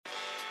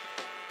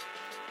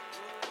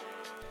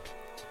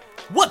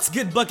What's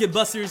good, Bucket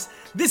Busters?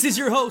 This is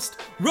your host,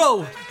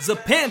 Ro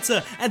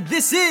Zapanta, and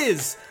this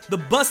is the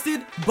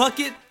Busted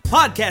Bucket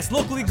Podcast,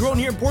 locally grown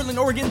here in Portland,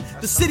 Oregon,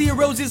 the city of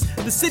roses,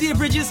 the city of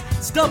bridges,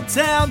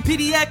 Stumptown,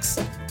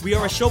 PDX. We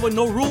are a show with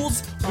no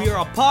rules. We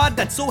are a pod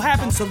that so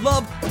happens to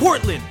love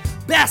Portland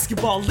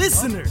basketball.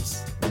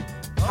 Listeners,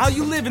 how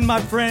you living,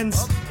 my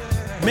friends?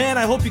 Man,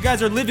 I hope you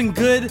guys are living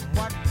good.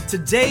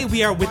 Today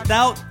we are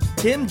without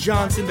Tim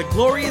Johnson, the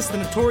glorious, the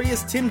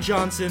notorious Tim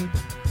Johnson,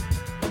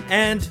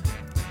 and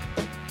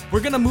we're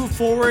gonna move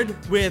forward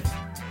with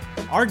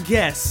our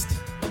guest,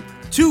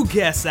 two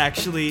guests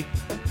actually,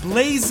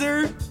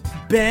 Blazer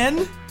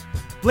Ben.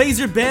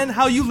 Blazer Ben,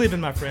 how you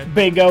living, my friend?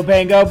 Bingo,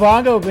 bango,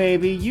 bongo,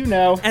 baby, you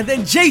know. And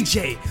then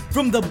JJ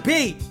from the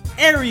Bay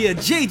Area.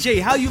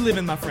 JJ, how you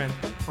living, my friend?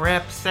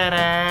 Rip City!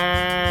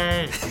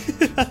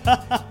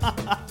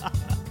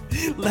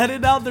 Let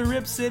it out, the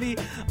Rip City.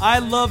 I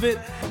love it.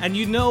 And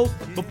you know,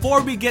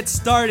 before we get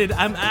started,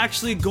 I'm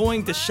actually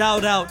going to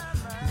shout out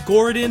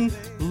Gordon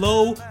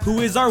Lowe, who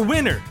is our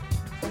winner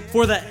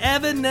for the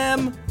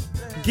Evan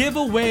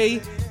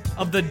giveaway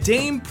of the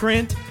Dame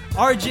print.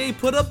 RJ,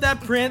 put up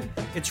that print.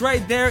 It's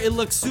right there. It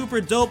looks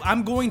super dope.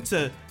 I'm going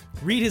to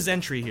read his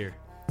entry here.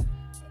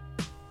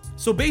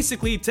 So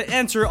basically, to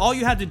enter, all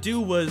you had to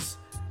do was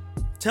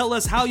tell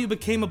us how you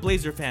became a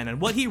Blazer fan. And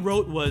what he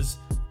wrote was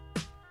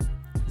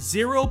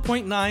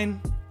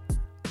 0.9.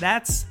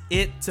 That's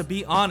it, to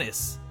be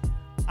honest.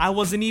 I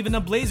wasn't even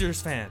a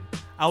Blazers fan.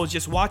 I was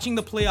just watching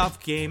the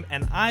playoff game,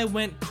 and I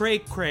went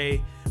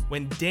cray-cray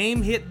when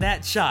Dame hit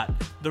that shot.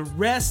 The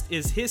rest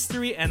is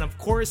history, and of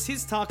course,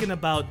 he's talking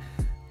about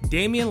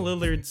Damian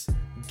Lillard's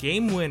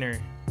game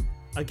winner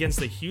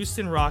against the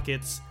Houston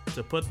Rockets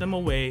to put them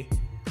away.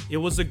 It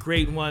was a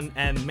great one,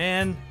 and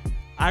man,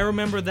 I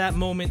remember that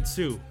moment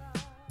too.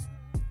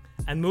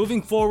 And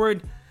moving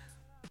forward,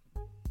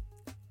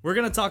 we're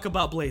going to talk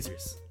about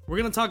Blazers.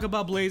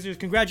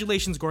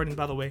 Congratulations, Gordon,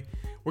 by the way.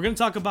 We're going to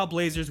talk about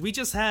Blazers. We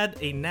just had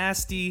a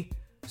nasty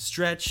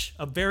stretch,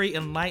 a very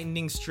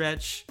enlightening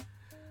stretch.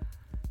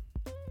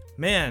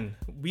 Man,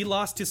 we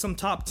lost to some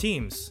top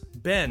teams.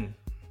 Ben,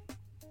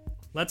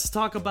 let's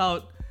talk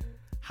about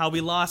how we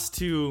lost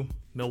to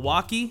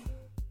Milwaukee.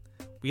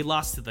 We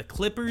lost to the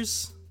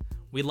Clippers.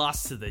 We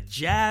lost to the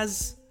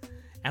Jazz.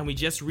 And we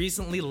just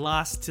recently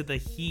lost to the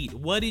Heat.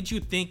 What did you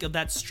think of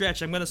that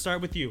stretch? I'm going to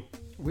start with you.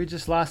 We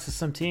just lost to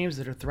some teams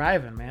that are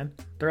thriving, man.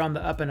 They're on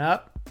the up and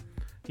up.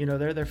 You know,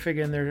 they're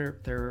figuring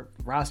their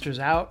rosters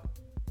out.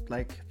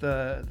 Like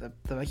the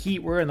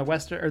Heat were in the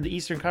Western or the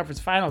Eastern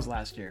Conference Finals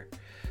last year.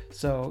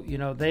 So, you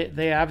know,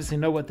 they obviously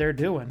know what they're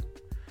doing.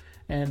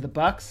 And the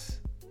Bucks,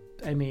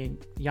 I mean,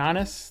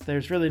 Giannis,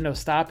 there's really no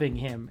stopping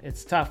him.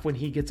 It's tough when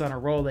he gets on a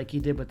roll like he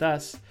did with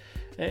us.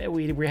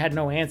 We had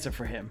no answer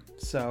for him.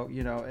 So,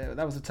 you know,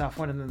 that was a tough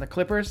one. And then the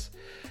Clippers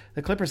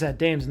had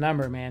Dame's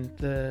number, man.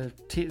 The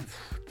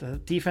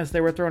defense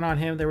they were throwing on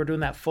him, they were doing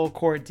that full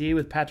court D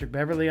with Patrick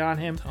Beverley on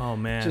him. Oh,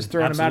 man. Just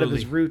throwing Absolutely. him out of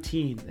his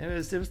routine.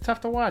 It was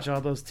tough to watch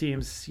all those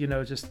teams, you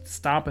know, just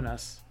stomping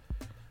us.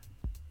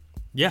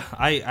 Yeah,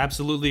 I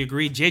absolutely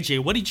agree.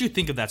 JJ, what did you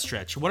think of that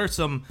stretch? What are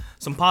some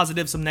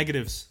positives, some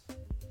negatives?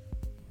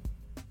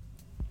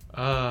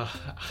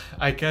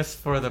 I guess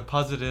for the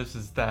positives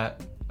is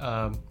that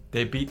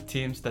they beat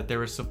teams that they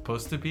were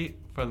supposed to beat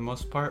for the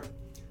most part.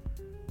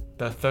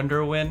 The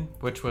Thunder win,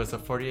 which was a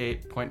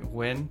 48-point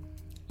win.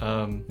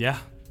 Yeah.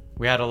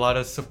 We had a lot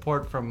of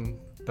support from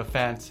the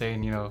fans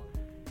saying, you know,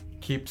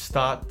 keep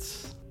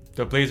Stotts.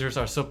 The Blazers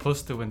are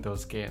supposed to win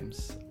those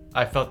games.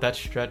 I felt that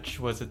stretch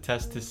was a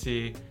test to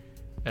see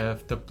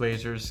if the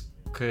Blazers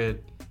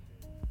could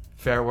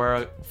fare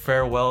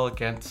well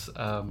against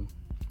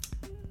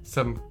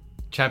some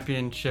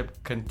championship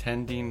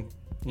contending,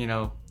 you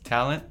know,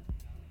 talent.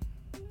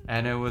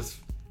 And it was,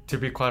 to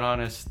be quite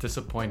honest,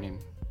 disappointing.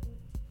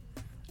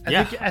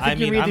 I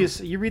think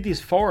you read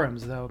these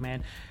forums though,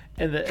 man,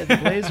 and the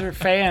Blazer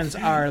fans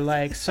are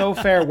like so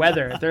fair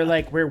weather. They're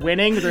like, we're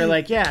winning. They're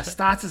like, yeah,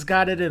 Stotts has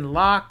got it in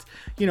locked.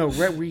 You know,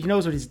 he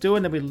knows what he's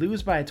doing. Then we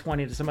lose by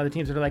 20 to some other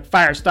teams that are like,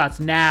 fire Stotts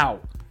now.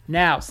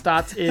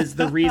 Stotts is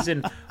the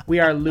reason we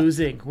are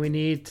losing. We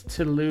need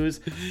to lose.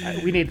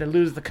 We need to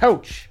lose the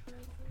coach.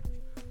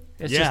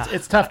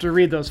 It's tough to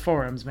read those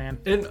forums, man.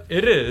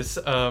 It is.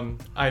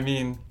 I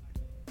mean,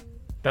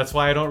 that's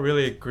why I don't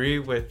really agree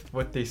with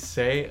what they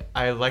say.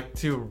 I like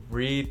to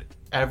read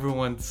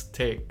everyone's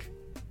take.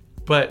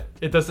 But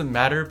it doesn't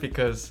matter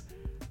because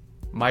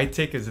my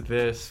take is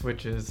this,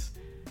 which is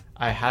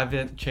I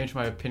haven't changed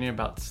my opinion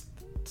about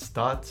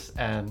Stotts,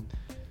 and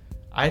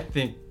I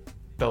think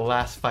the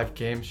last 5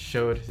 games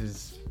showed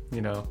his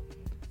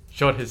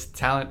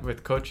talent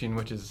with coaching,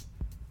 which is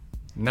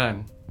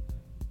none.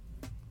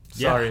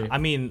 Sorry. Yeah, I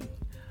mean,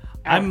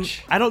 I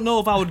don't know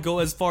if I would go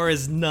as far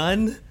as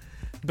none,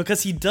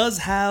 because he does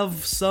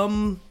have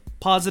some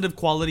positive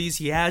qualities.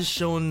 He has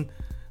shown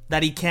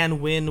that he can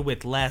win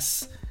with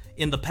less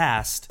in the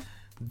past.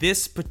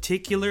 This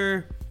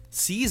particular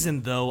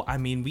season, though, I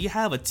mean, we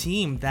have a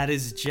team that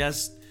is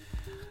just,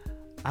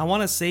 I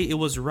want to say it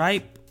was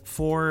ripe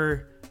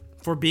for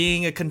for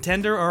being a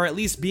contender, or at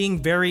least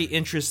being very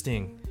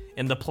interesting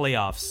in the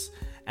playoffs.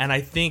 And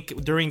I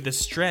think during the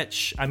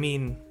stretch, I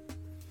mean,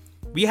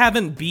 we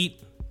haven't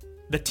beat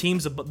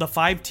the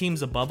 5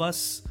 teams above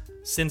us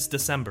since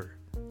December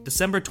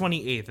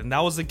 28th, and that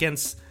was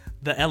against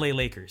the LA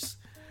Lakers.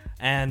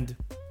 And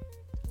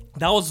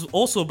that was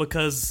also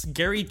because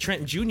Gary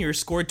Trent Jr.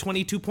 scored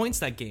 22 points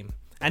that game,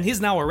 and he's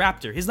now a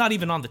Raptor. He's not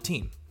even on the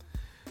team.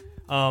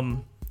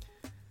 And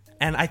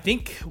I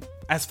think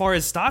as far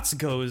as stats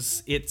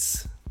goes,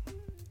 it's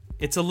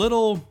a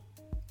little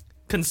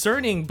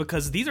concerning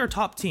because these are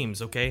top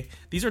teams, okay?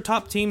 These are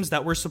top teams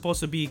that we're supposed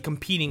to be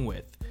competing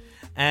with.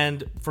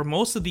 And for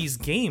most of these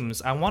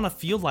games, I want to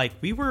feel like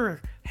we were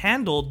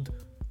handled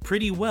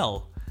pretty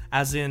well,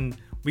 as in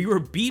we were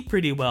beat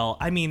pretty well.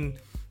 I mean,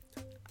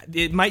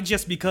 it might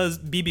just be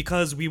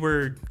because we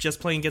were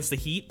just playing against the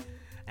Heat,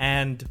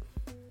 and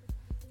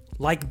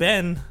like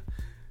Ben,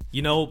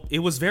 you know, it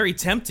was very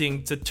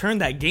tempting to turn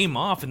that game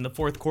off in the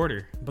fourth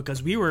quarter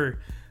because we were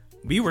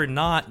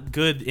not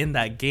good in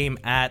that game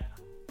at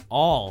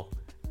all.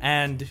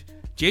 And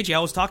JJ, I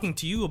was talking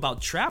to you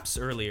about traps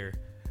earlier,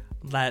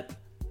 that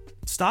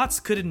Stotts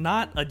could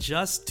not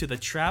adjust to the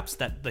traps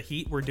that the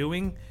Heat were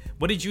doing.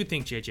 What did you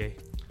think, JJ?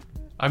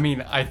 I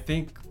mean, I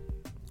think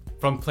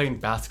from playing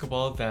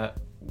basketball that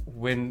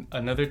when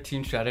another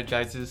team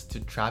strategizes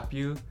to trap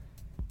you,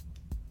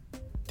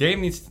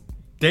 Dame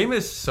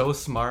is so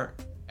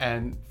smart,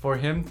 and for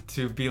him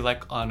to be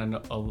like on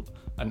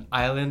an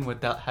island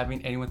without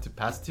having anyone to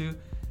pass to,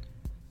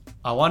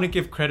 I want to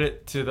give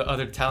credit to the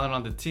other talent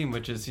on the team,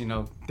 which is, you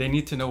know, they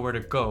need to know where to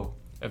go.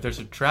 If there's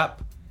a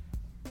trap,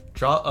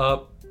 draw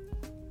up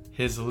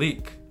his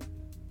leak,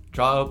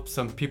 draw up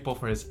some people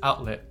for his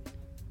outlet.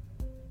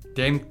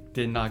 Dame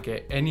did not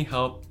get any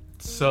help,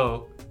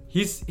 so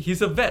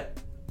he's a vet.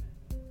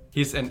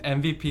 He's an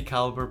MVP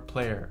caliber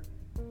player.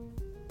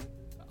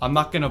 I'm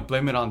not gonna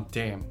blame it on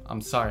Dame. I'm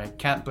sorry, I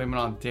can't blame it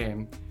on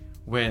Dame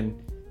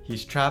when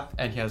he's trapped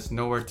and he has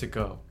nowhere to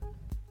go.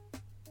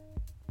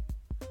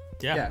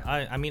 Yeah.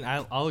 I mean,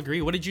 I'll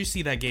agree. What did you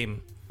see that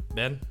game,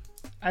 Ben?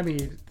 I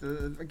mean,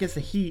 against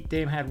the Heat,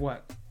 Dame had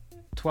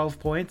 12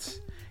 points.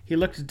 He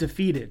looked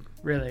defeated,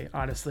 really,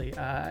 honestly.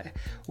 I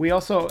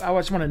just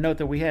want to note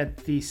that we had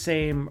the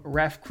same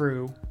ref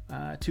crew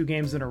 2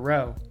 games in a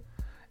row,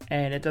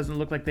 and it doesn't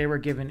look like they were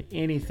given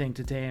anything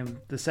to Dame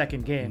the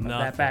second game of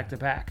that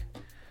back-to-back.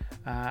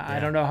 I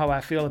don't know how I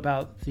feel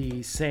about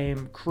the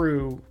same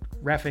crew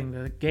reffing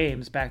the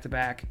games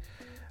back-to-back,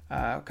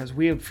 because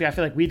I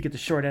feel like we'd get the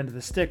short end of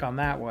the stick on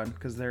that one,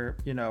 because they're,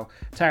 you know,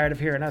 tired of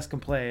hearing us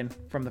complain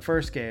from the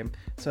first game,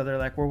 so they're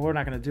like, well, we're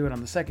not going to do it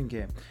on the second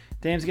game.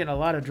 Dame's getting a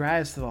lot of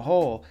drives to the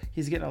hole.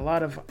 He's getting a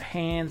lot of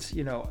hand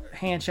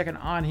checking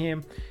on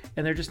him,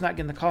 and they're just not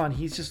getting the call, and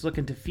he's just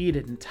looking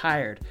defeated and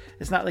tired.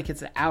 It's not like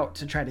it's out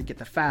to try to get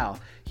the foul.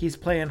 He's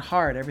playing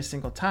hard every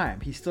single time.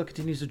 He still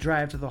continues to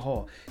drive to the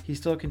hole. He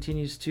still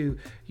continues to,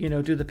 you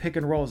know, do the pick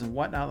and rolls and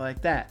whatnot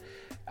like that.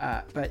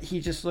 But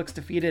he just looks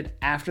defeated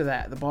after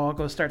that. The ball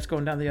starts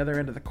going down the other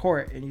end of the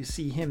court, and you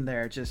see him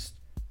there just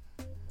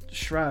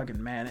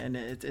shrugging, man. And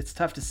it's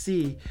tough to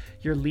see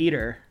your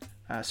leader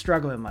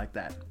struggling like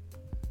that.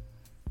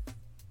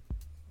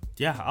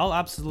 Yeah, I'll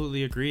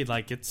absolutely agree.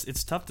 Like,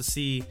 it's tough to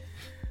see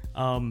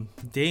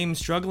Dame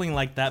struggling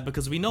like that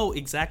because we know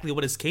exactly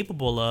what he's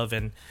capable of.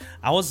 And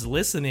I was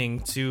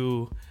listening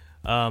to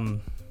the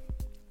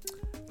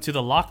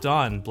Locked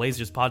On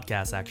Blazers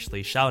podcast,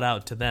 actually. Shout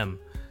out to them.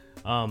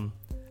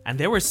 And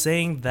they were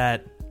saying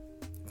that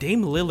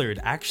Dame Lillard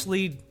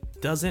actually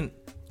doesn't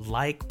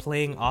like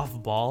playing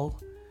off ball.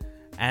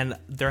 And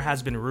there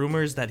has been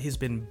rumors that he's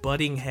been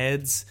butting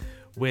heads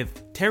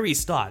with Terry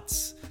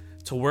Stotts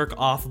to work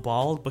off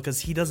ball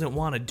because he doesn't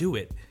want to do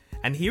it.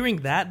 And hearing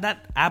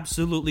that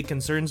absolutely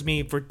concerns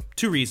me for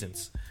 2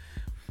 reasons.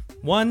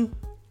 One,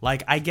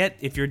 like, I get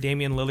if you're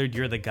Damian Lillard,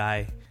 you're the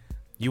guy.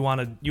 You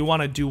want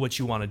to do what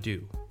you want to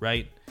do,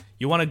 right?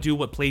 You want to do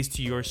what plays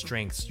to your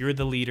strengths. You're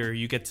the leader.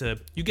 You get to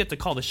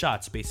call the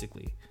shots,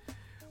 basically.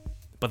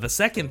 But the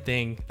second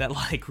thing that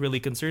like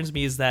really concerns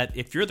me is that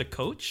if you're the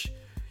coach,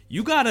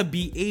 you got to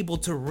be able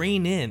to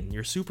rein in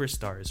your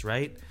superstars,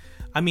 right?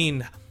 I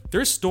mean,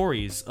 there's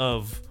stories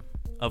of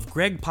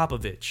Greg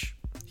Popovich.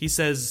 He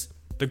says,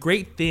 the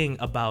great thing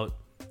about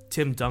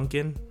Tim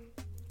Duncan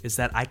is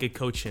that I could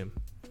coach him.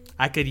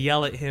 I could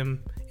yell at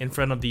him in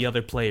front of the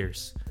other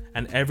players,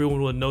 and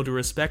everyone would know to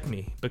respect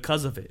me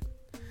because of it.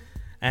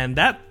 And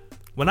that,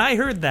 when I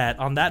heard that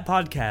on that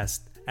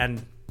podcast,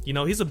 and, you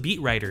know, he's a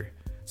beat writer,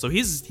 so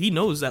he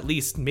knows at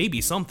least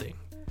maybe something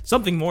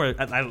more,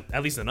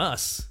 at least than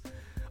us.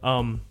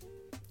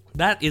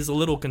 That is a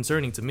little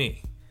concerning to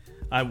me.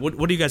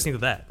 What do you guys think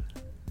of that?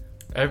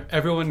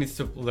 Everyone needs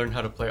to learn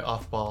how to play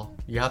off ball.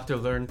 You have to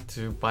learn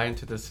to buy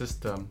into the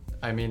system.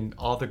 I mean,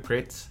 all the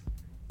greats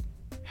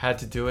had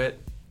to do it.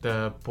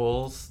 The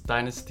Bulls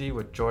dynasty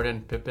with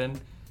Jordan, Pippen,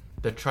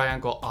 the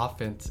triangle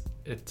offense,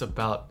 it's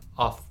about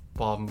off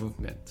ball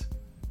movement.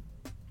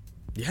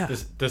 Yeah.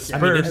 The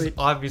Spurs,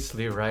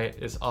 obviously, right,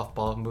 is off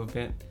ball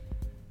movement.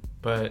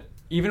 But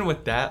even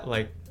with that,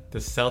 like, the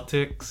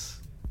Celtics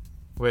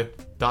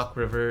with Doc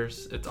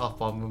Rivers, its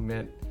off-ball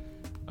movement,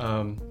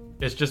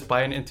 it's just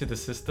buying into the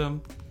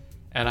system.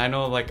 And I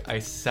know like I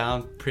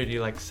sound pretty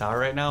like sour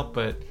right now,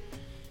 but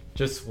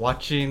just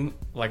watching,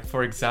 like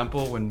for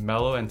example, when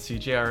Melo and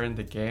CJ are in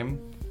the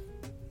game,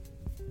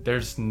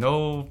 there's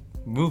no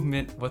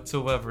movement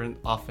whatsoever in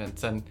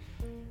offense. And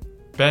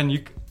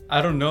Ben,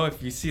 I don't know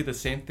if you see the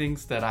same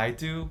things that I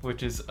do,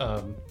 which is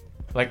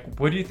like,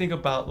 what do you think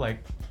about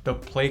like the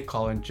play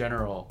call in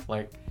general?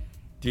 Like,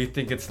 do you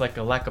think it's like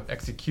a lack of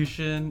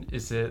execution?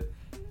 Is it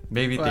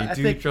maybe they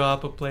do draw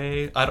up a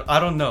play? I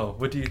don't know.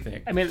 What do you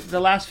think? I mean, the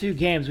last few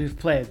games we've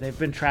played, they've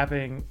been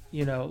trapping,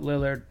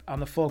 Lillard on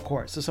the full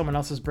court. So someone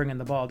else is bringing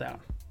the ball down,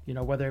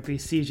 whether it be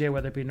CJ,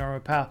 whether it be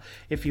Norman Powell.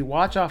 If you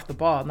watch off the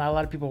ball, not a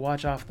lot of people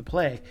watch off the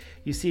play.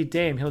 You see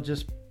Dame, he'll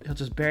just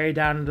bury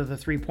down into the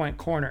 3-point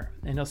corner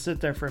and he'll sit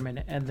there for a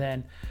minute. And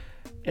then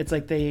it's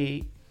like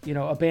they,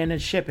 abandon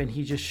ship and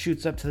he just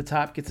shoots up to the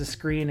top, gets a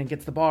screen and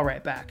gets the ball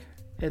right back.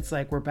 It's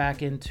like we're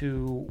back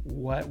into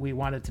what we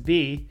want it to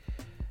be.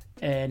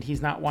 And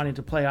he's not wanting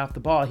to play off the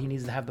ball. He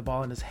needs to have the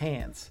ball in his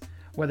hands.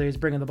 Whether he's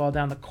bringing the ball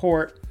down the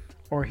court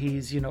or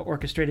he's,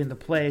 orchestrating the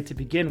play to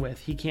begin with,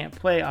 he can't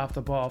play off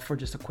the ball for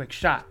just a quick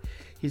shot.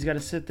 He's got to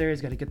sit there.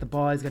 He's got to get the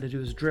ball. He's got to do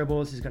his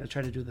dribbles. He's got to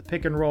try to do the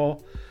pick and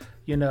roll.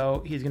 He's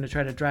going to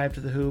try to drive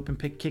to the hoop and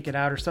kick it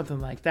out or something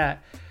like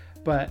that.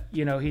 But,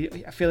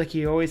 I feel like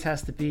he always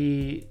has to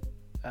be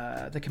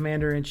the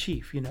commander in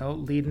chief,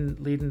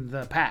 leading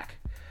the pack.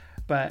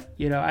 But,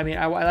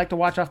 I like to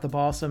watch off the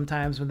ball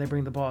sometimes when they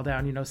bring the ball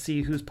down,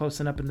 see who's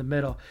posting up in the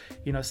middle,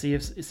 see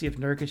if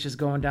Nurkic is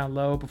going down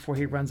low before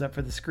he runs up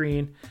for the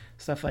screen,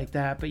 stuff like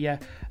that. But yeah,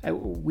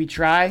 we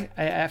try.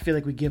 I feel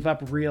like we give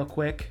up real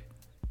quick,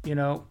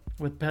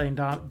 with playing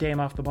Dame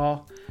off the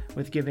ball,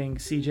 with giving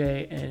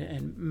CJ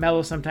and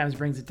Melo sometimes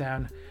brings it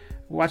down.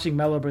 Watching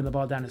Melo bring the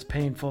ball down is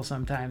painful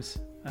sometimes.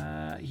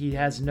 He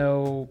has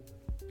no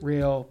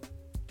real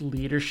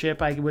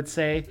leadership, I would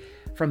say,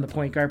 from the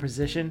point guard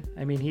position.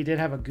 I mean, he did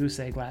have a goose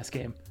egg last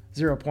game,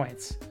 0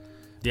 points.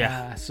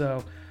 Yeah.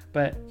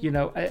 But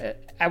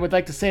I would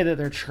like to say that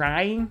they're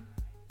trying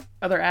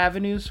other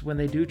avenues when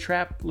they do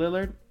trap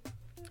Lillard,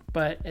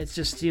 but it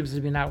just seems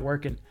to be not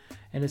working,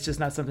 and it's just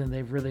not something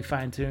they've really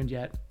fine-tuned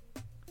yet.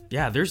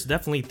 Yeah, there's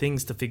definitely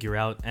things to figure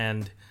out,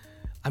 and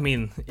I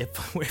mean,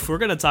 if we're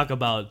gonna talk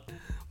about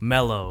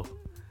Melo,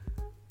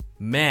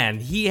 man,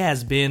 he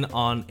has been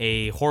on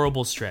a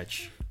horrible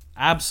stretch.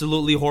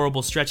 Absolutely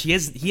horrible stretch. He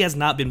has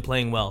not been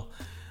playing well.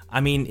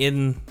 I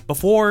mean,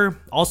 before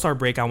All-Star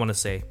break, I want to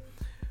say,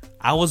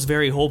 I was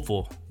very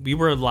hopeful. We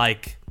were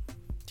like,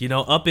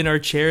 up in our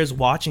chairs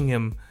watching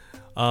him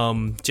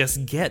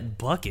just get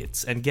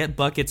buckets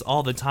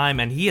all the time,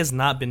 and he has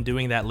not been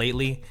doing that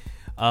lately.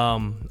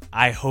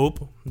 I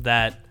hope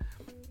that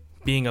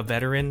being a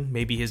veteran,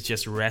 maybe he's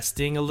just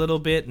resting a little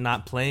bit,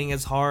 not playing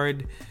as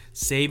hard,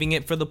 saving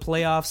it for the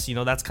playoffs.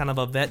 That's kind of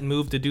a vet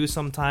move to do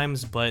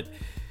sometimes, but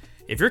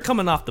if you're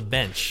coming off the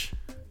bench,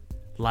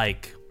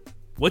 like,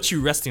 what you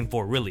resting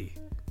for, really?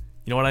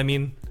 You know what I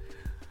mean?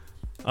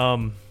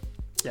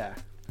 Yeah.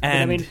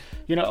 And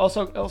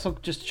also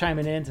just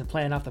chiming in to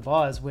playing off the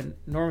ball is when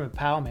Norman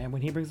Powell, man,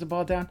 when he brings the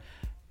ball down,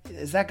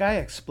 is that guy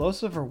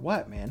explosive or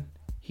what, man?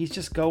 He's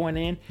just going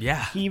in.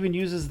 Yeah. He even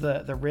uses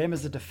the rim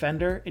as a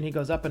defender, and he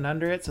goes up and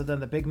under it, so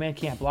then the big man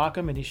can't block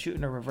him, and he's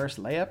shooting a reverse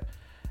layup.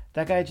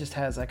 That guy just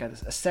has like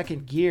a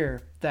second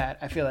gear that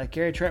I feel like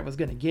Gary Trent was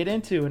going to get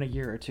into in a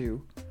year or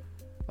two.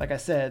 Like I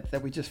said,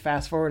 that we just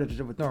fast forwarded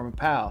with Norman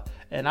Powell,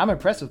 and I'm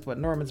impressed with what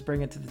Norman's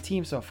bringing to the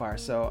team so far.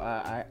 So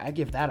I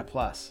give that a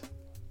plus.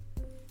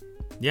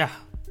 Yeah,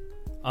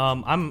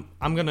 I'm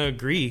gonna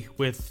agree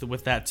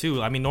with that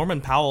too. I mean,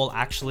 Norman Powell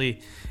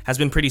actually has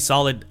been pretty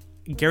solid.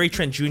 Gary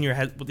Trent Jr.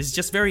 is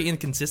just very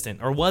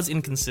inconsistent, or was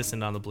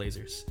inconsistent on the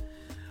Blazers.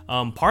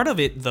 Part of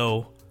it,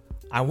 though,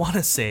 I want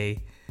to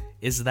say,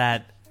 is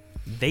that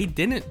they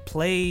didn't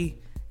play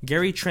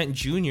Gary Trent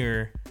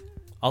Jr.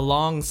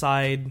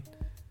 alongside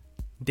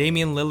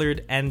Damian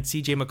Lillard and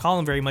CJ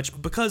McCollum very much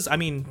because, I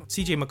mean,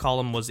 CJ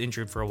McCollum was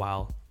injured for a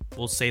while.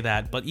 We'll say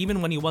that. But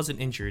even when he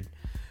wasn't injured,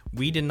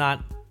 we did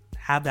not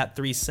have that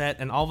 3 set.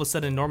 And all of a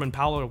sudden, Norman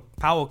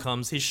Powell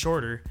comes, he's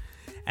shorter,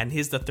 and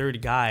he's the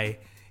third guy.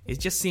 It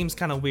just seems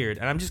kind of weird.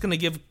 And I'm just going to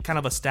give kind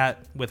of a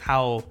stat with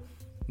how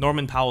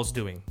Norman Powell's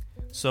doing.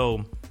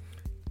 So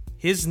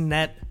his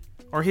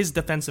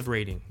defensive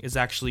rating is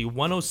actually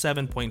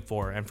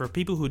 107.4. And for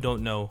people who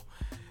don't know,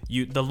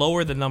 the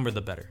lower the number,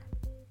 the better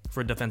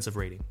for defensive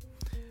rating.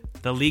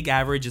 The league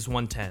average is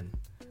 110.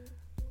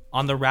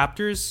 On the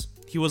Raptors,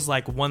 he was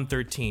like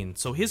 113.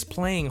 So he's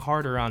playing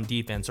harder on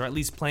defense, or at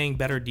least playing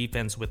better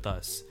defense with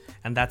us.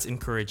 And that's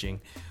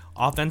encouraging.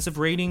 Offensive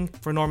rating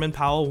for Norman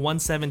Powell,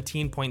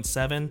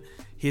 117.7.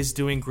 He's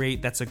doing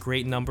great. That's a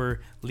great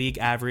number. League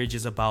average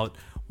is about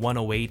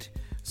 108.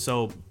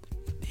 So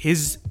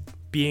his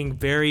being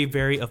very,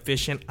 very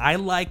efficient. I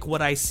like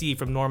what I see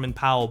from Norman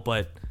Powell,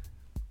 but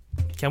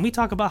can we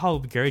talk about how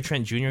Gary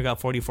Trent Jr. got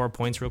 44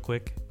 points real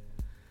quick?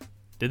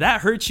 Did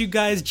that hurt you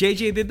guys?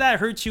 JJ, did that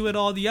hurt you at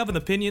all? Do you have an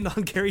opinion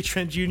on Gary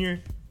Trent Jr.?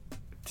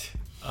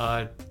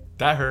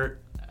 That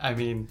hurt. I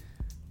mean,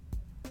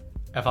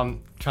 if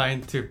I'm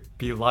trying to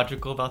be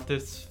logical about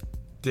this,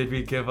 did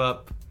we give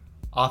up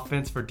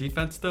offense for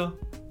defense though?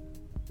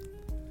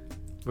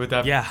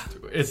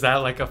 Is that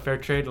like a fair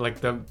trade? Like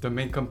the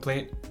main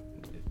complaint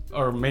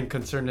or main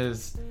concern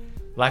is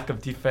lack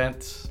of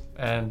defense,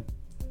 and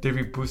did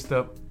we boost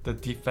up the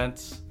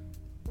defense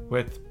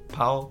with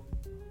Powell?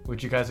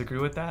 Would you guys agree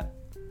with that?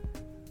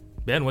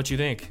 Ben, what you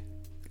think?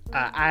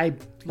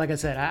 Like I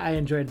said, I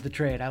enjoyed the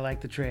trade. I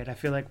like the trade. I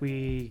feel like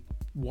we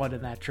won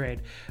in that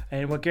trade.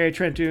 And what Gary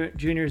Trent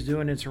Jr. is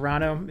doing in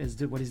Toronto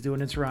is what he's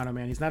doing in Toronto,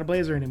 man. He's not a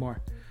Blazer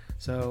anymore.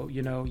 So,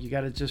 you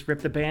got to just rip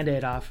the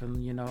Band-Aid off.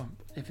 And,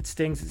 if it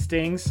stings, it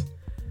stings.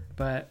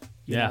 But,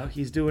 you know,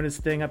 he's doing his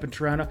thing up in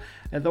Toronto.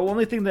 And the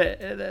only thing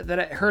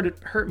that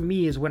hurt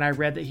me is when I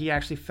read that he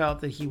actually felt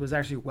that he was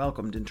actually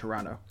welcomed in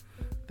Toronto.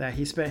 That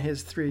he spent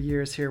his 3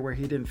 years here where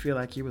he didn't feel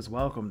like he was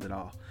welcomed at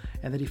all.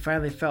 And that he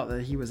finally felt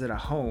that he was at a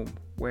home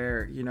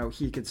where,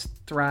 he could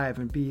thrive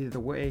and be the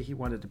way he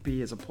wanted to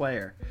be as a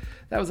player.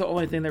 That was the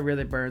only thing that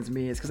really burns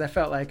me, is because I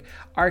felt like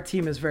our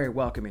team is very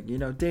welcoming.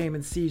 Dame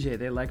and CJ,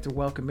 they like to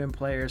welcome in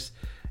players.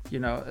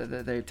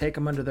 They take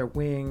them under their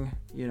wing,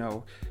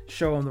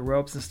 show them the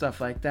ropes and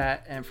stuff like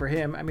that. And for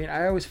him, I mean,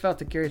 I always felt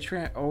that Gary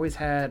Trent always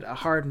had a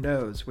hard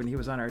nose when he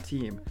was on our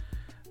team.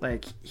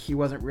 Like, he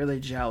wasn't really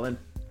gelling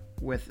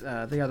with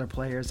the other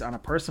players on a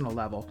personal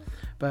level.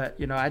 But,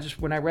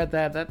 when I read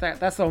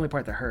that's the only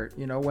part that hurt.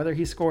 Whether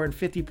he's scoring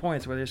 50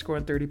 points, whether he's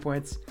scoring 30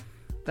 points,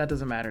 that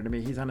doesn't matter to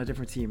me. He's on a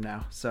different team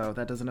now, so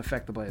that doesn't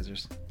affect the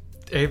Blazers.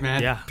 Hey,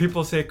 man,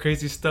 people say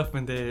crazy stuff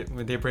when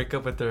they break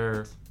up with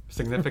their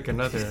significant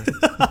other.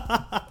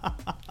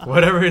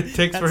 Whatever it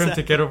takes for him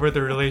to get over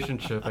the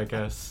relationship, I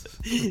guess.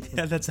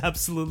 Yeah, that's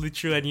absolutely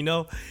true.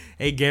 And,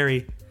 hey,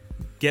 Gary,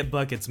 get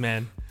buckets,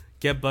 man.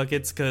 Get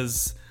buckets,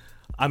 because,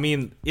 I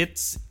mean,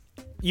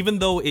 even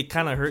though it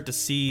kind of hurt to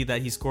see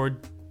that he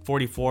scored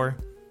 44,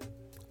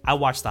 I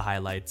watched the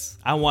highlights.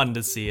 I wanted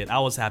to see it. I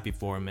was happy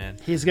for him, man.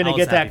 He's going to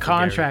get that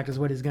contract is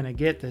what he's going to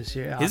get this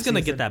year. He's going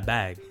to get that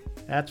bag.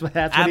 That's what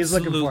he's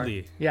looking for.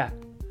 Yeah.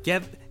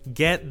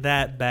 Get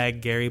that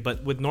bag, Gary.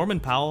 But with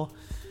Norman Powell,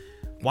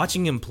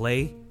 watching him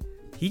play,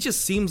 he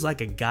just seems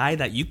like a guy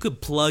that you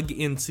could plug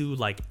into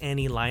like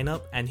any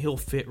lineup and he'll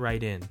fit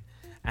right in.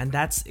 And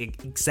that's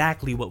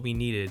exactly what we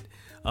needed.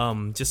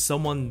 Just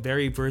someone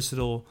very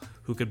versatile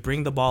who could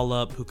bring the ball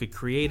up, who could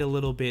create a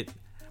little bit.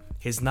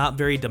 He's not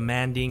very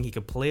demanding. He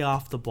could play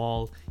off the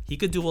ball. He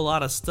could do a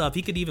lot of stuff.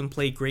 He could even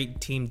play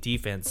great team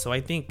defense. So I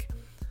think,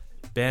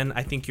 Ben,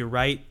 you're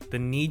right. The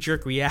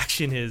knee-jerk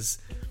reaction is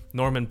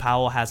Norman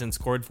Powell hasn't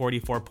scored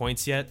 44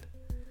 points yet.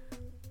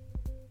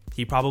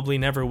 He probably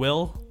never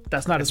will.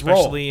 That's not his role.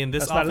 Especially in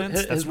this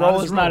offense. His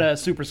role is not a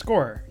super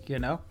scorer,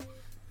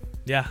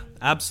 Yeah,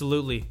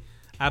 absolutely.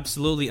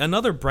 Absolutely.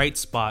 Another bright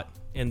spot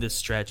in this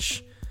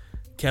stretch.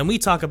 Can we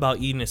talk about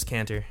Enes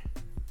Kanter?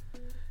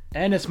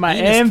 And it's my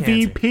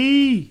MVP.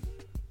 Kanter.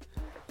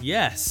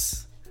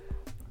 Yes.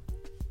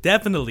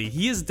 Definitely.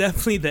 He is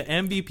definitely the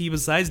MVP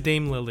besides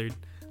Dame Lillard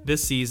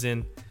this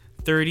season.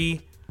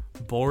 30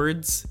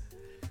 boards.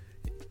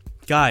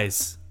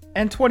 Guys.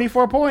 And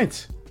 24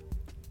 points.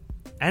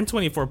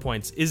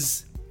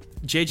 Is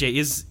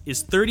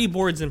 30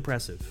 boards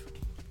impressive?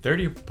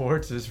 30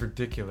 boards is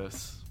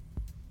ridiculous.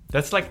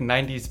 That's like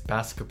 90s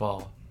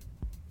basketball.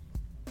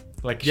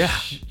 Like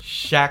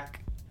Shaq's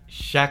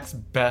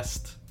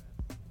best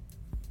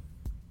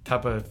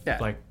type of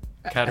category.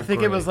 I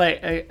think it was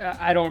like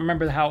I don't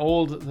remember how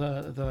old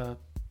the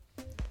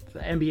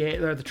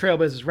NBA or the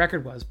Trailblazers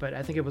record was, but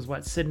I think it was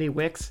Sidney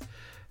Wicks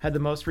had the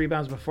most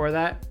rebounds before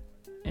that,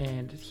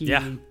 and he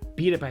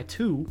beat it by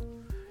 2.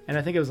 And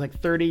I think it was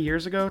like 30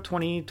 years ago,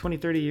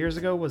 30 years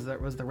ago was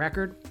the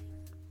record.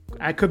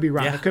 I could be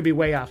wrong. I could be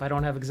way off. I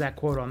don't have exact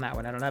quote on that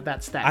one. I don't have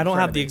that stat. I don't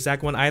have the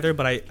exact one either,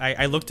 but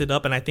I looked it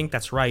up, and I think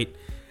that's right.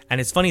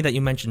 And it's funny that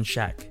you mentioned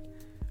Shaq,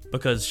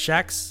 because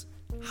Shaq's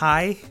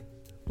high,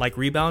 like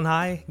rebound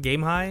high,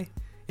 game high,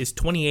 is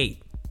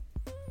 28.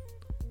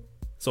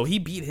 So he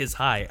beat his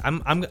high.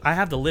 I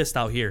have the list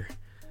out here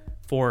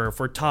for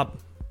top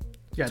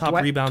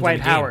rebounds. Dwight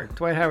in the Howard. game.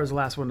 Dwight Howard was the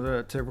last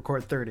one to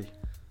record 30.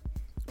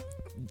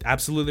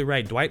 Absolutely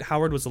right. Dwight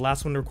Howard was the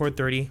last one to record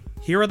 30.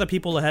 Here are the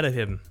people ahead of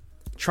him.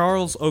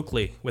 Charles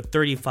Oakley with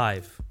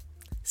 35.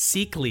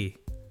 Seekley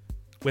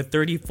with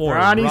 34.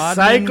 Ronnie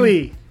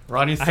Cycli.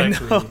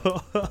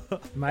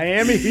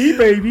 Miami Heat,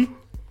 baby.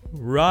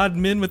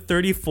 Rodman with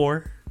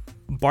 34.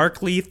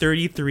 Barkley,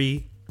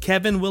 33.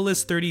 Kevin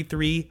Willis,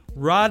 33.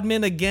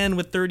 Rodman again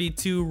with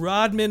 32.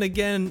 Rodman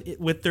again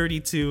with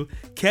 32.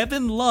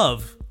 Kevin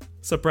Love,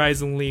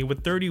 surprisingly,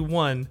 with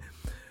 31.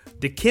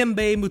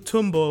 Dikembe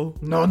Mutombo,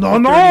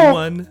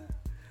 31.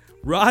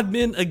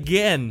 Rodman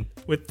again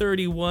with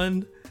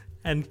 31.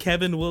 And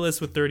Kevin Willis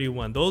with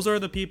 31. Those are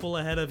the people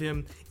ahead of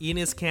him.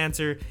 Enes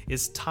Kanter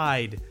is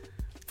tied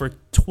for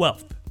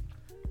 12th,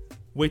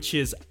 which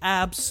is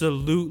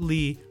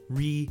absolutely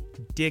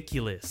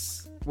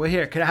ridiculous. Well,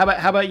 here, how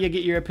about you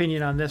get your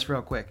opinion on this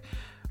real quick?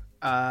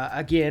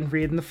 Again,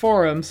 reading the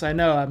forums. I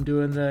know I'm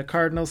doing the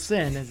cardinal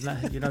sin. It's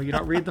not, you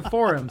don't read the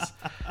forums.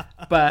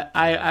 But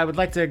I would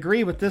like to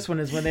agree with this one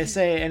is when they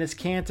say Enes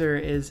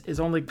Kanter is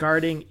only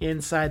guarding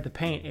inside the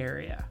paint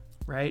area,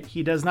 right?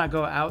 He does not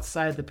go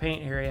outside the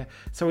paint area.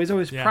 So he's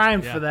always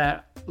primed for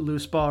that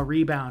loose ball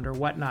rebound or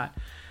whatnot.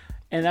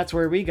 And that's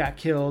where we got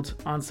killed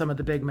on some of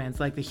the big men,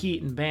 like the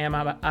Heat and Bam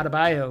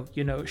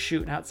Adebayo,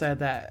 shooting outside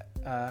that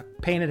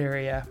painted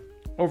area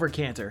over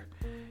Kanter.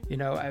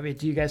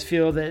 Do you guys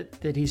feel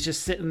that he's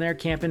just sitting there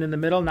camping in the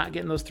middle, not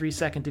getting those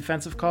 3-second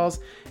defensive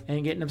calls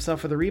and getting himself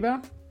for the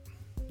rebound?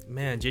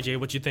 Man, JJ,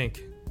 what you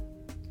think?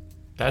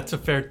 That's a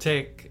fair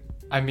take.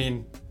 I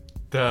mean,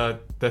 the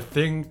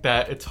thing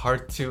that it's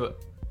hard to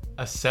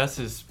assess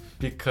is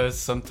because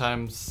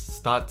sometimes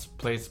Stotts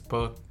plays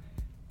both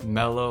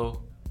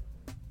Melo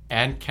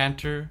and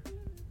Kanter,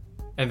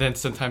 and then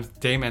sometimes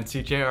Dame and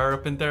CJ are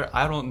up in there.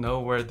 I don't know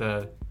where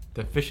the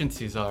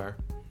deficiencies are.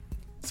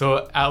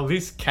 So at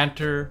least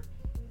Kanter,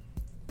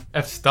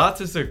 if Stotts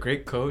is a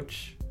great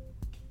coach,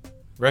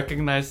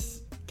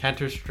 recognize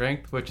Kanter's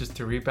strength, which is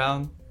to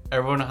rebound,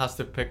 everyone has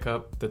to pick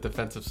up the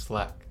defensive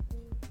slack.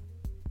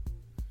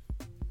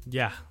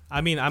 Yeah,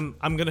 I mean, I'm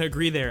gonna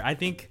agree there. I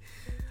think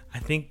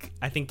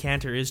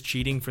Kanter is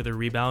cheating for the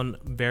rebound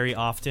very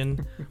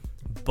often,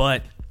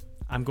 but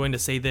I'm going to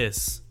say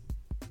this: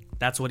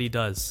 that's what he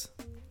does.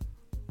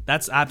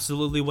 That's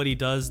absolutely what he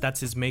does. That's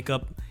his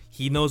makeup.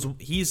 He knows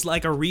he's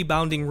like a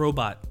rebounding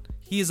robot.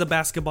 He is a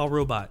basketball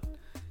robot.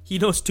 He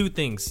knows two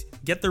things: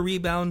 get the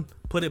rebound,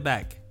 put it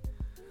back.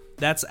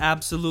 That's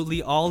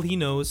absolutely all he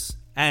knows.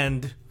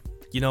 And,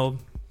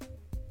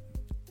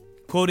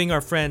 quoting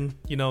our friend,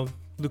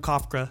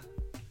 Lukofka,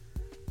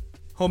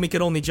 homie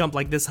could only jump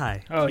like this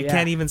high. He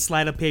can't even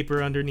slide a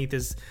paper underneath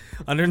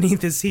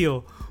his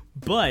heel.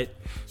 But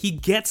he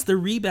gets the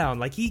rebound,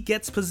 like he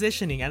gets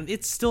positioning, and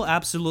it's still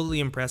absolutely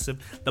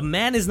impressive. The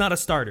man is not a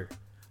starter,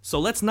 so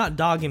let's not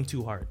dog him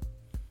too hard.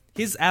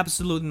 He's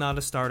absolutely not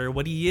a starter.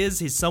 What he is,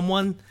 he's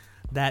someone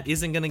that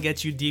isn't going to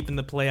get you deep in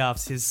the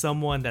playoffs. He's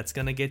someone that's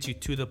going to get you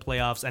to the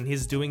playoffs, and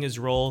he's doing his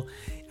role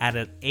at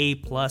an A+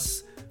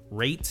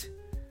 rate.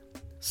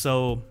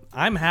 So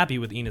I'm happy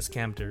with Enes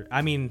Kanter.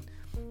 I mean,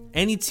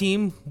 any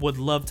team would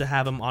love to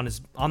have him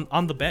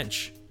on the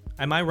bench.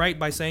 Am I right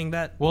by saying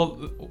that?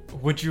 Well,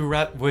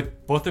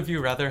 would both of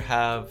you rather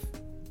have,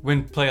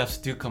 when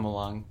playoffs do come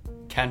along,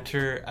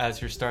 Kanter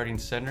as your starting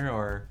center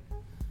or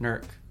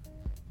Nurk?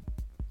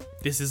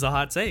 This is a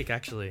hot take,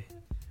 actually.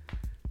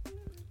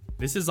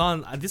 This is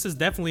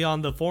definitely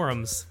on the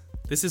forums.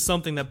 This is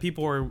something that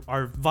people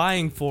are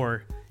vying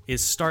for,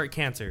 is start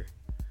Kanter.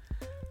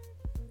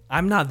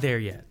 I'm not there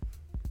yet.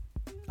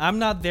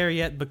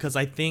 Because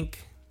I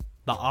think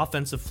the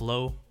offensive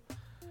flow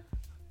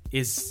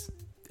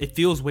it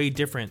feels way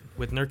different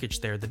with Nurkic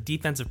there. The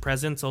defensive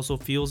presence also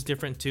feels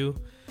different too.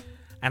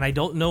 And I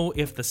don't know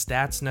if the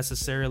stats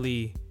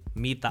necessarily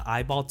meet the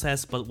eyeball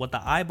test, but what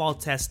the eyeball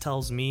test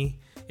tells me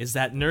is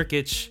that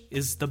Nurkic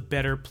is the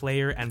better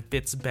player and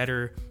fits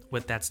better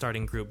with that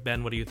starting group.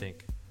 Ben, what do you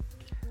think?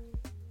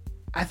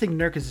 I think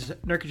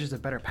Nurkic is a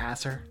better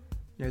passer.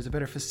 He's a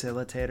better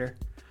facilitator,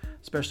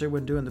 especially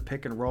when doing the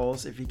pick and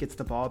rolls. If he gets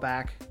the ball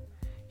back,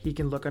 he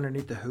can look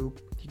underneath the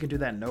hoop. He can do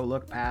that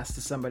no-look pass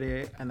to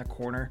somebody in the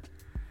corner.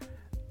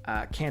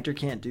 Kanter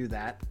can't do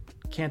that.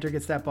 Kanter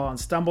gets that ball and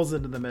stumbles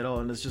into the middle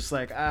and is just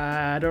like,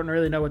 I don't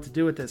really know what to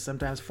do with this.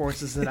 Sometimes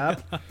forces it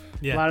up.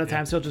 A lot of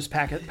times he'll just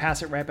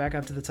pass it right back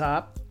up to the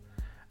top.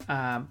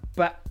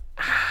 But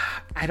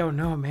I don't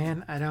know,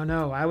 man. I don't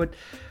know. I would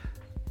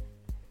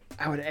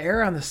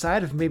err on the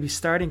side of maybe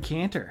starting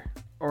Kanter,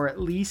 or at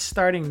least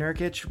starting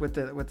Nurkic with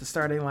the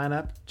starting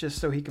lineup, just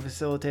so he can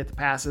facilitate the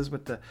passes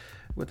with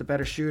the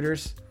better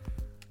shooters,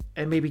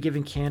 and maybe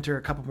giving Kanter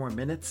a couple more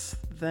minutes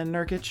than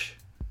Nurkic.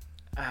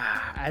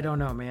 I don't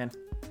know, man.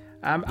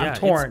 I'm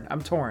torn.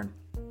 I'm torn.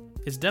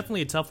 It's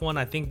definitely a tough one.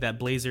 I think that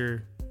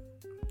Blazer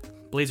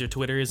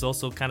Twitter is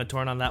also kind of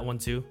torn on that one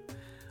too.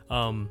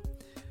 And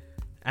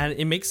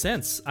it makes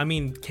sense. I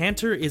mean,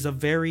 Kanter is a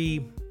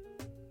very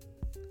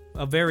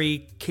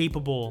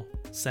capable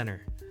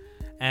center.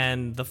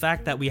 And the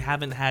fact that we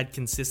haven't had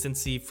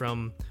consistency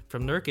from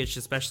Nurkic,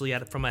 especially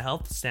from a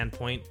health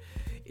standpoint,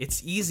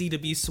 it's easy to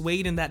be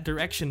swayed in that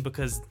direction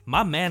because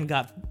my man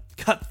got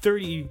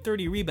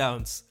 30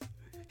 rebounds.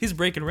 He's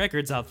breaking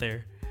records out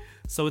there.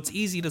 So it's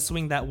easy to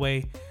swing that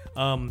way.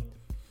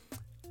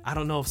 I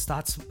don't know if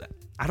Stotts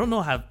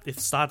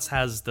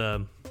has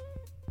the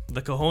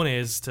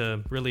cojones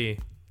to really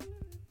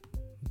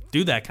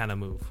do that kind of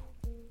move.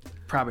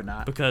 Probably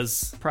not.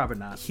 Probably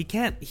not. He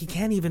can't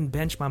even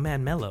bench my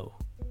man Melo,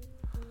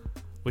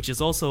 which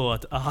is also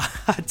a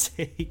hot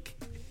take.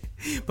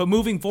 But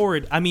moving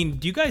forward, I mean,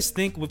 do you guys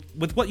think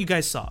with what you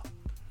guys saw?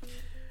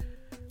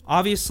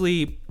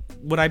 Obviously,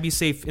 would I be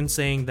safe in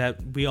saying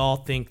that we all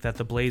think that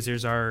the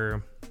Blazers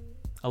are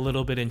a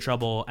little bit in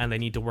trouble and they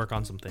need to work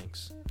on some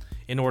things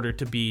in order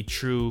to be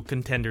true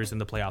contenders in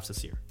the playoffs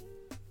this year?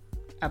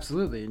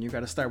 Absolutely, and you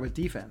got to start with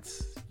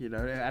defense.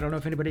 I don't know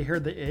if anybody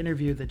heard the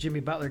interview that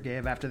Jimmy Butler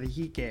gave after the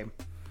Heat game,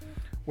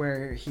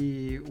 where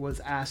he was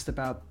asked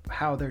about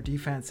how their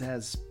defense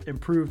has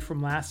improved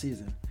from last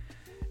season.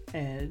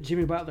 And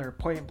Jimmy Butler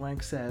point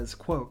blank says,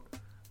 quote,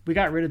 "We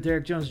got rid of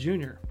Derrick Jones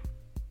Jr.,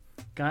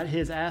 got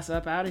his ass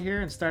up out of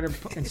here and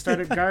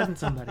started guarding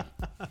somebody."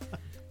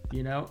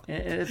 You know,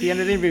 and at the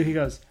end of the interview, he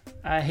goes,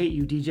 "I hate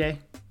you, DJ.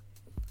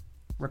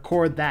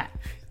 Record that."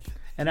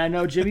 And I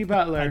know Jimmy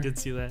Butler. I did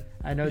see that.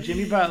 I know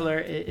Jimmy Butler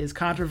is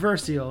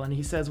controversial, and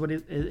he says what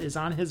is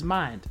on his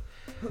mind.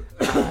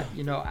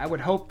 You know, I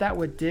would hope that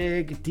would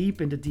dig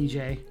deep into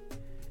DJ,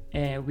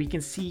 and we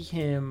can see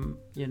him,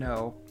 you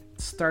know,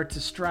 start to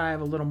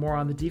strive a little more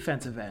on the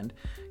defensive end,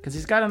 because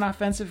he's got an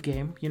offensive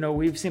game. You know,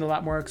 we've seen a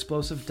lot more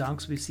explosive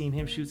dunks. We've seen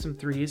him shoot some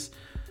threes.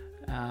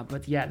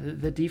 But yeah,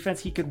 the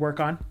defense he could work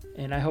on.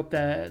 And I hope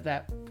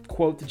that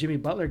quote that Jimmy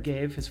Butler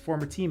gave, his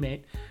former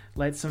teammate,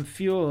 lights some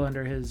fuel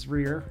under his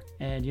rear.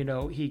 And, you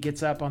know, he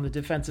gets up on the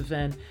defensive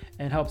end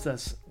and helps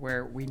us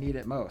where we need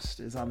it most,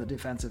 is on the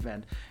defensive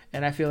end.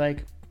 And I feel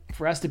like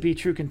for us to be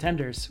true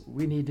contenders,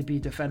 we need to be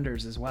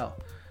defenders as well.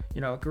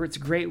 You know, it's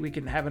great we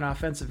can have an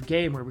offensive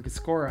game where we could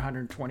score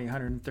 120,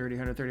 130,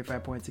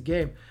 135 points a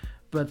game,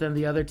 but then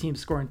the other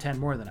team's scoring 10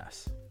 more than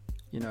us,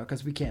 you know,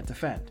 because we can't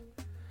defend.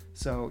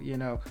 So, you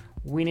know,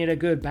 we need a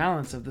good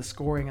balance of the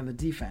scoring and the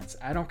defense.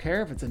 I don't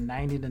care if it's a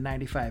 90 to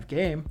 95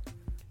 game,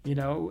 you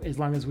know, as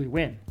long as we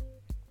win.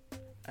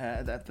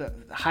 The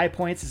high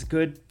points is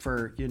good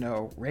for, you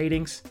know,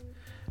 ratings,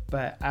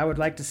 but I would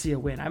like to see a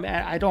win. I mean,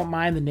 I don't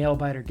mind the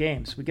nail-biter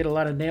games. We get a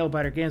lot of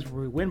nail-biter games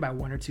where we win by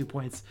 1 or 2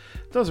 points.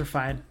 Those are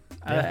fine.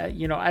 Yeah.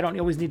 You know, I don't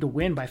always need to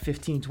win by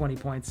 15, 20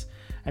 points.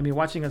 I mean,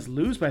 watching us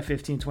lose by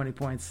 15, 20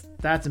 points,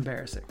 that's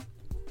embarrassing.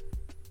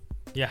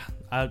 Yeah,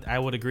 I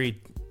would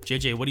agree.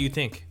 JJ, what do you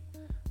think?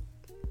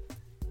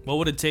 What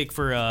would it take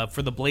for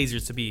the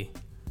Blazers to be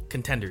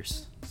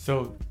contenders?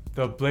 So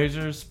the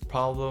Blazers'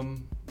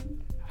 problem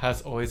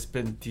has always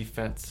been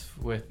defense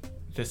with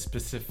this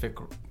specific,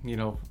 you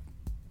know,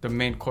 the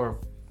main core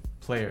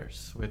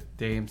players with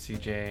Dame,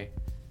 CJ,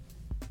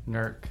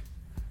 Nurk.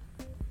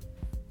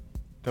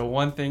 The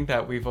one thing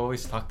that we've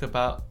always talked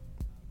about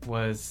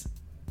was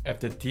if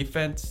the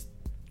defense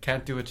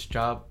can't do its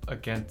job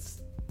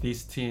against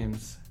these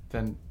teams,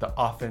 then the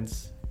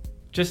offense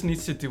just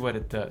needs to do what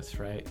it does,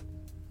 right?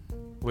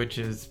 Which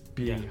is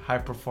be high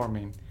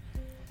performing.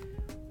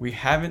 We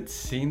haven't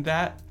seen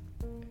that.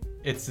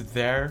 It's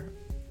there,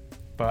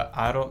 but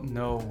I don't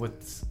know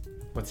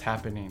what's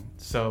happening.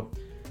 So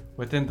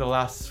within the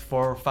last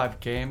 4 or 5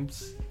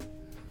 games,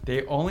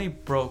 they only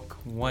broke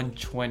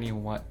 120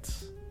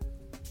 once.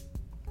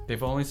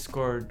 They've only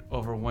scored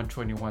over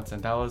 120 once,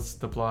 and that was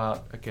the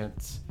blowout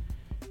against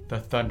the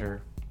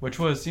Thunder, which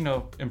was, you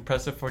know,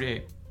 impressive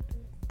 48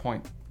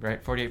 point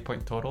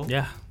total.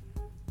 Yeah.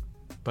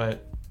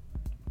 But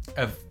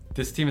if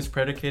this team is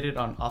predicated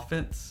on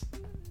offense,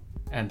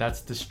 and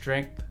that's the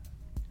strength,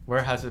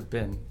 where has it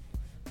been?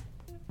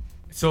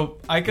 So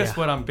I guess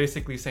what I'm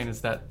basically saying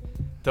is that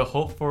the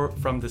hope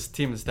from this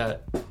team is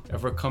that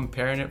if we're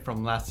comparing it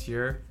from last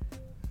year,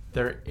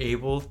 they're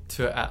able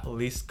to at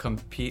least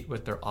compete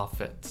with their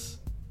offense.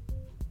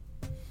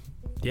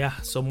 Yeah,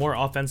 so more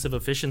offensive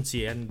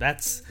efficiency, and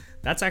that's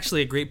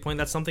actually a great point.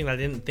 That's something that I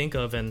didn't think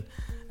of, and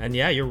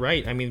yeah, you're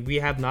right. I mean, we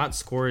have not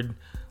scored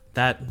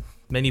that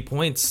many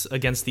points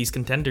against these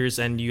contenders,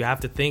 and you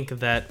have to think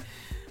that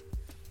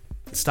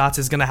Stotts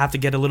is going to have to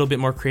get a little bit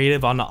more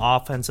creative on the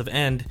offensive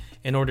end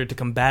in order to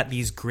combat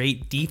these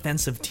great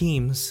defensive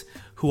teams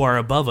who are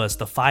above us,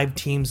 the 5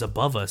 teams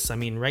above us. I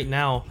mean, right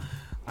now,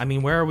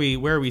 where are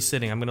we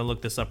sitting? I'm going to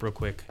look this up real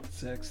quick.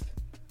 6th.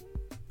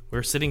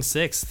 We're sitting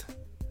 6th.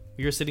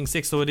 We are sitting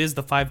 6th, so it is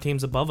the 5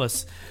 teams above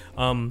us.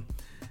 And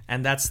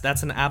that's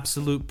an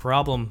absolute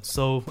problem.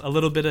 So a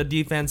little bit of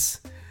defense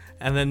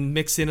and then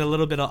mix in a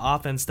little bit of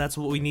offense. That's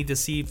what we need to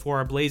see for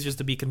our Blazers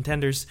to be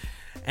contenders.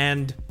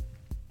 And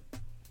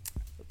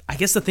I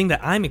guess the thing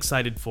that I'm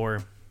excited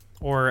for,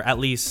 or at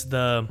least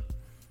the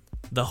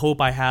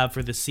hope I have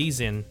for the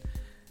season,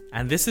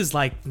 and this is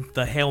like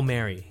the Hail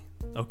Mary.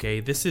 Okay,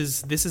 this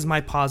is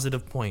my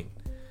positive point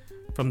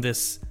from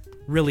this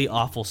really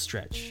awful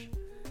stretch,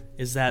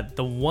 is that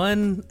the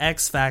one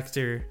X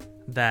factor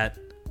that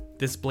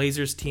this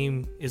Blazers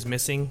team is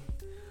missing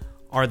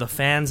are the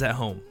fans at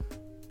home.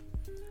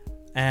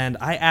 And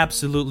I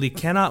absolutely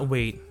cannot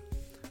wait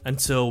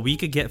until we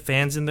could get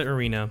fans in the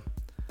arena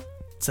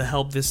to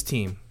help this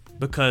team.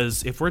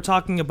 Because if we're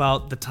talking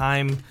about the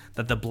time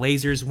that the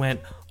Blazers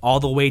went all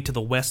the way to the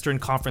Western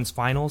Conference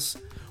Finals,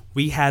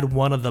 we had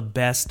one of the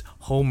best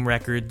home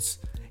records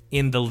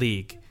in the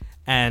league.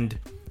 And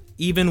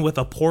even with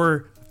a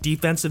poor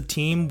defensive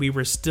team, we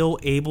were still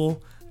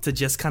able to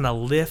just kind of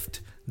lift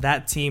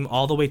that team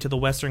all the way to the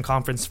Western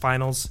Conference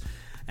Finals.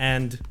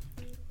 And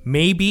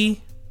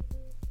maybe,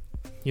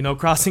 you know,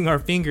 crossing our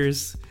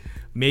fingers,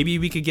 maybe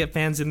we could get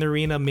fans in the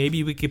arena.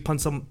 Maybe we could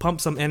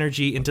pump some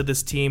energy into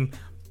this team,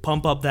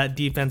 pump up that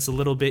defense a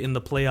little bit in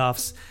the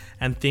playoffs,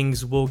 and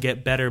things will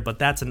get better. But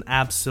that's an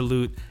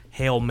absolute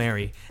Hail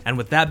Mary. And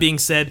with that being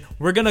said,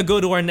 we're going to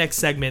go to our next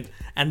segment,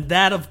 and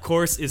that, of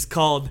course, is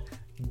called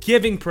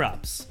Giving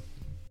Props.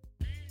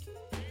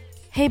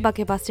 Hey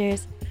Bucket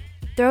Busters!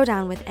 Throw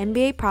down with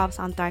NBA props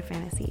on Thrive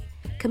Fantasy.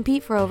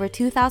 Compete for over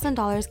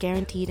 $2,000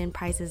 guaranteed in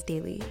prizes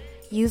daily.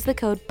 Use the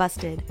code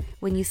BUSTED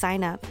when you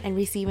sign up and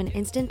receive an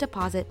instant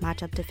deposit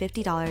match up to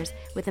 $50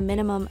 with a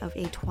minimum of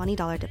a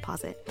 $20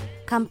 deposit.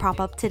 Come prop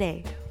up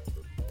today.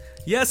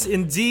 Yes,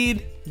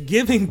 indeed,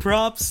 giving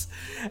props.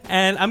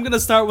 And I'm going to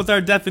start with our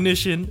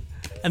definition.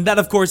 And that,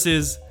 of course,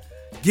 is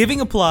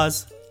giving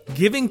applause,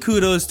 giving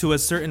kudos to a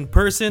certain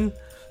person,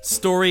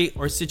 story,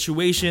 or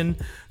situation.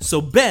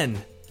 So, Ben,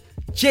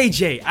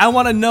 JJ, I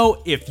want to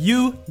know if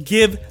you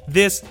give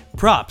this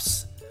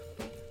props.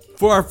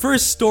 For our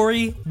first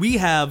story, we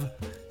have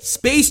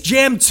Space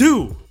Jam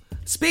 2.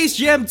 Space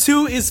Jam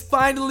 2 is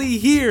finally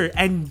here.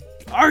 And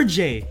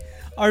RJ,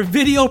 our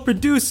video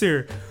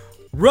producer,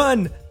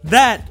 run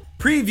that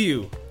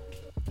preview.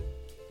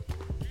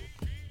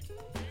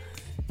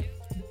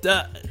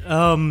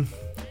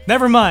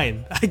 Never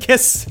mind. I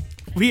guess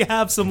we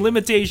have some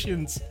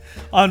limitations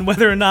on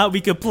whether or not we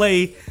could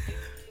play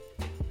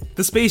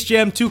the Space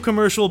Jam 2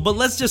 commercial, but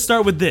let's just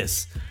start with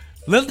this.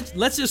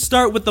 Let's just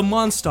start with the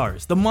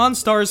Monstars. The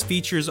Monstars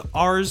features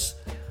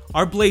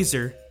our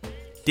Blazer,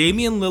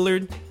 Damian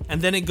Lillard,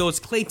 and then it goes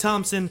Klay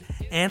Thompson,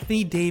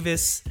 Anthony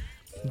Davis,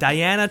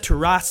 Diana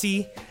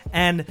Taurasi,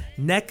 and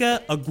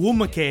Nneka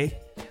Ogwumike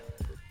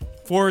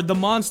for the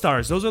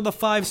Monstars. Those are the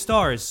 5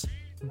 stars.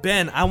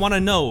 Ben, I want to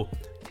know,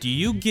 do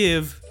you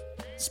give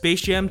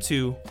Space Jam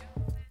 2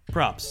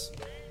 props?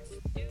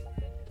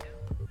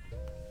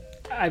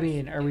 I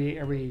mean, are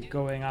we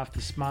going off the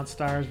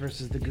Monstars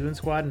versus the Goon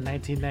Squad in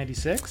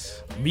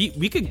 1996?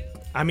 We could,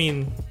 I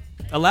mean,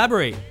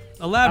 elaborate.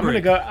 I'm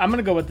gonna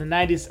go with the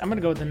 90s. I'm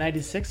gonna go with the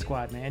 96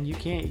 squad, man. You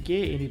can't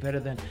get any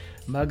better than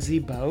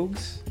Muggsy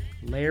Bogues,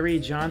 Larry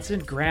Johnson,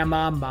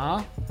 Grandma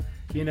Ma.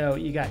 You know,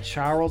 you got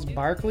Charles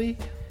Barkley,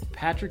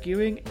 Patrick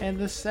Ewing, and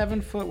the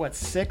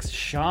 7'6"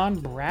 Sean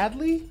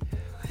Bradley.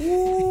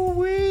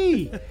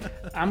 Ooh-wee.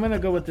 I'm gonna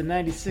go with the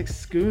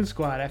 96 Goon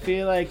Squad. I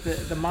feel like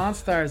the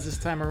Monstars this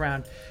time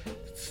around,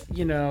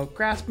 you know,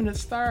 grasping at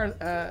straws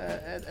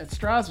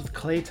with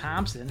Klay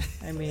Thompson.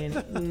 I mean,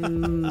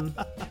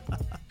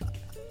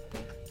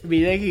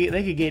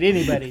 they could get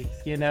anybody,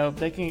 you know.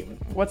 They can.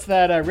 What's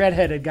that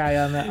redheaded guy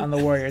on the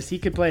Warriors? He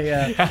could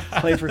play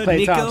for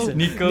Klay Thompson.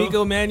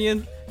 Nico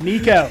Mannion.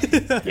 Nico.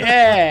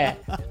 Yeah.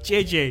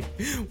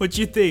 JJ, what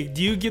you think?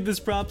 Do you give this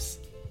props?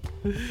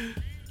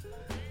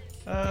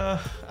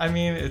 I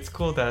mean, it's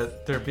cool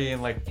that they're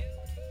being like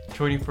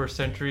 21st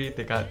century.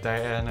 They got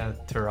Diana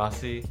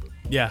Taurasi.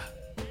 Yeah.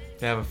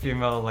 They have a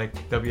female like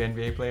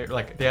WNBA player.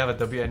 Like they have a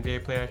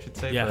WNBA player, I should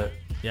say. Yeah. But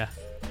yeah.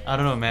 I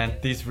don't know, man.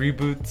 These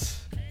reboots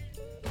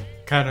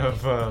kind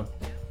of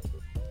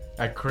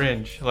I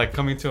cringe. Like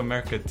Coming to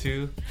America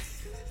 2.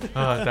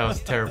 That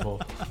was terrible.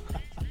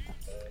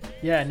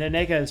 Yeah,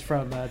 Nneka is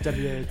from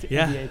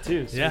WNBA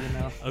too. So, yeah. You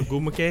know.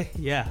 Ogwumike.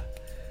 Yeah.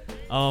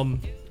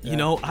 You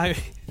know,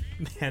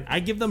 I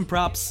give them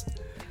props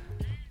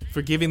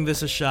for giving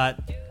this a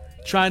shot.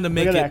 Trying to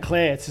make Look at that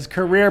Klay. It's his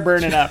career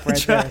burning up right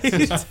there.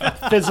 It's just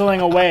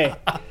fizzling away.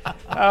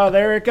 Oh,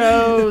 there it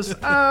goes.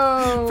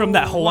 Oh. From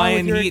that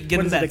Hawaiian heat,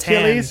 getting that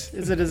Achilles? tan.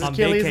 Is it his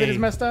Achilles that is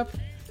messed up?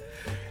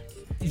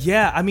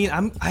 Yeah, I mean,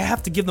 I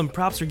have to give them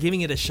props for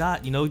giving it a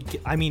shot. You know,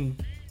 I mean,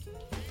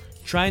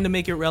 trying to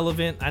make it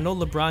relevant. I know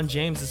LeBron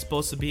James is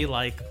supposed to be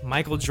like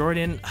Michael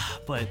Jordan,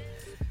 but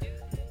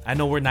I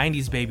know we're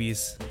 90s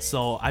babies.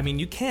 So, I mean,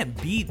 you can't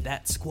beat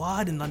that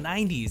squad in the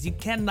 90s. You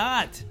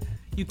cannot.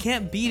 You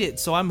can't beat it.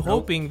 So I'm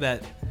hoping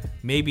that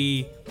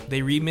maybe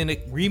they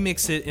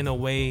remix it in a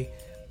way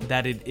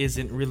that it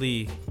isn't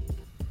really,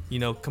 you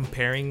know,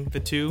 comparing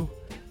the two.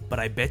 But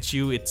I bet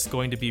you it's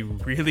going to be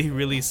really,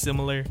 really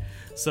similar.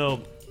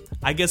 So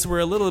I guess we're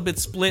a little bit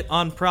split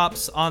on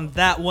props on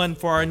that one.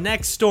 For our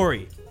next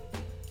story,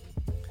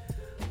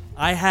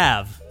 I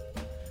have,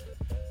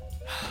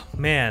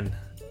 man,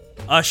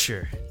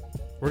 Usher.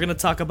 We're going to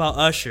talk about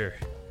Usher.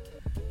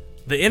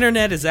 The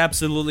internet is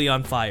absolutely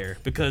on fire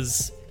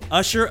because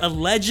Usher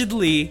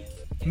allegedly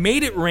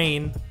made it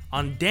rain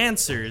on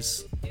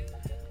dancers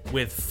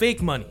with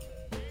fake money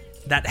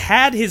that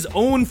had his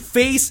own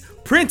face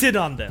printed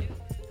on them.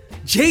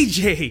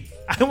 JJ,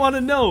 I want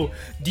to know,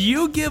 do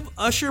you give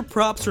Usher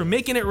props for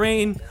making it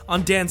rain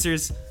on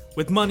dancers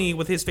with money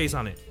with his face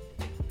on it?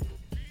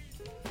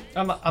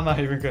 I'm not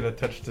even going to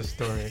touch this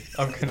story.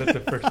 I'm going to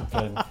defer to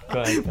Ben.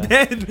 Go ahead,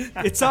 Ben. Ben,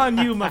 it's on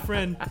you, my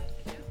friend.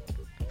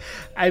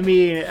 I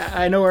mean,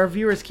 I know our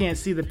viewers can't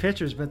see the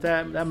pictures, but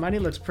that money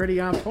looks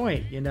pretty on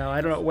point. You know, I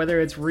don't know whether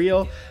it's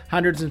real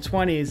hundreds and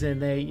 20s and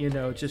they, you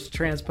know, just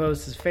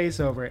transposed his face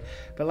over it.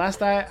 But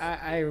last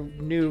I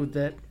knew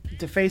that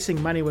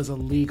defacing money was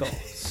illegal.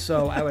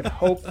 So I would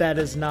hope that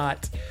is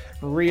not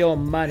real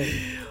money,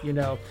 you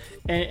know.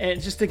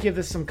 And just to give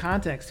this some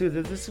context, too,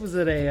 that this was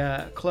at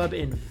a club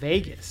in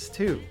Vegas,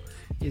 too.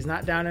 He's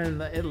not down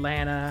in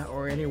Atlanta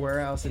or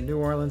anywhere else in New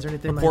Orleans or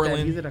anything like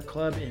that. He's at a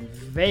club in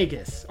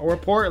Vegas or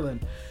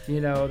Portland.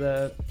 You know,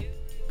 the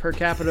per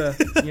capita,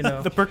 you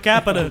know. the per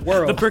capita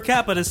world. The per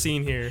capita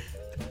scene here.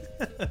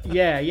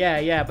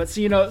 Yeah. But,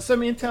 so, you know,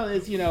 some intel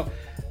is, you know,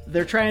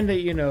 they're trying to,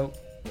 you know,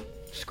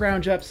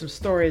 scrounge up some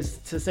stories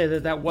to say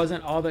that that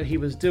wasn't all that he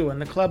was doing.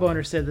 The club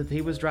owner said that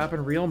he was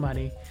dropping real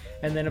money.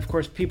 And then, of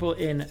course, people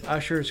in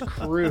Usher's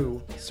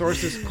crew,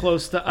 sources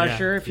close to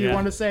Usher, if you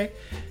want to say,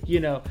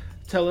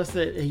 tell us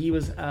that he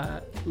was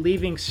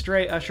leaving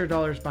stray Usher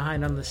dollars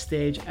behind on the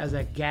stage as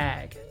a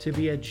gag, to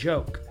be a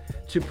joke,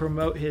 to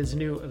promote his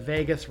new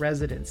Vegas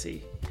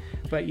residency.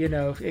 But,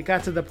 it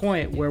got to the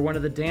point where one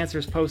of the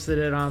dancers posted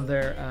it on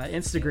their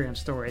Instagram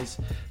stories.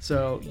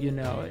 So,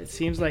 it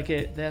seems like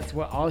that's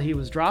all he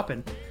was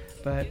dropping.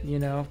 But,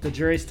 the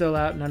jury's still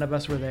out. None of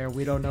us were there.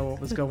 We don't know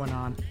what was going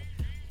on.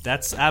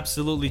 That's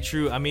absolutely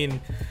true. I mean,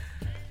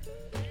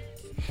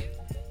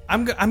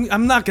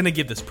 I'm not gonna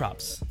give this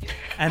props,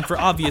 and for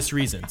obvious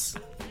reasons.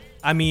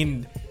 I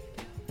mean,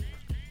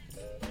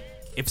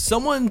 if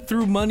someone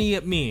threw money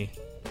at me,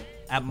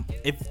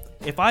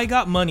 if I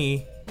got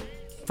money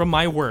from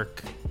my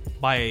work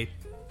by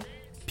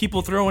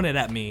people throwing it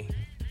at me,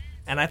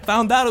 and I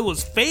found out it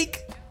was fake,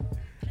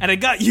 and I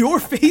got your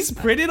face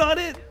printed on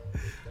it.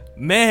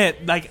 Man,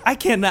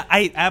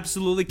 I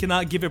absolutely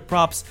cannot give it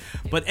props.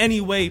 But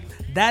anyway,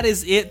 that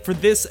is it for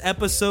this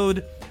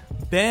episode.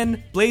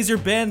 Blazer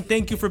Ben,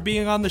 thank you for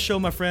being on the show,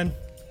 my friend.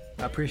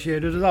 I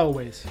appreciate it as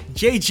always.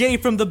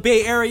 JJ from the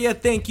Bay Area,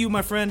 thank you,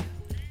 my friend.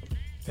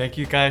 Thank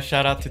you, guys.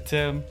 Shout out to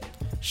Tim.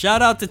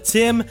 Shout out to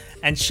Tim,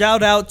 and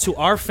shout out to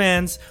our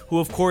fans who,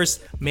 of course,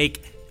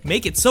 make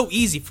it so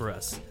easy for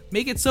us.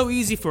 Make it so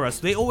easy for us.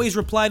 They always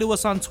reply to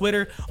us on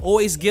Twitter,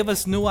 always give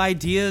us new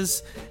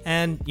ideas.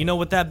 And,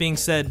 with that being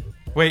said...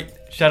 Wait,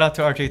 shout out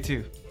to RJ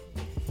too.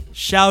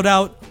 Shout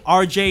out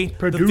RJ,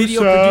 the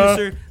video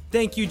producer.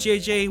 Thank you,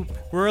 JJ.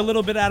 We're a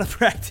little bit out of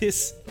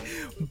practice.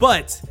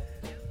 But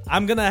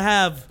I'm going to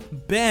have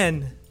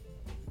Ben,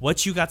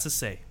 what you got to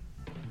say?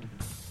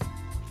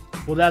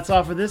 Well, that's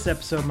all for this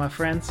episode, my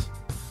friends.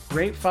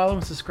 Rate, follow,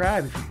 and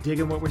subscribe if you're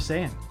digging what we're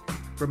saying.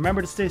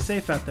 Remember to stay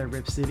safe out there,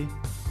 Rip City.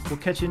 We'll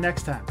catch you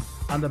next time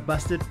on the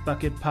Busted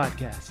Bucket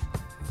Podcast.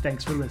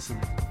 Thanks for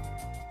listening.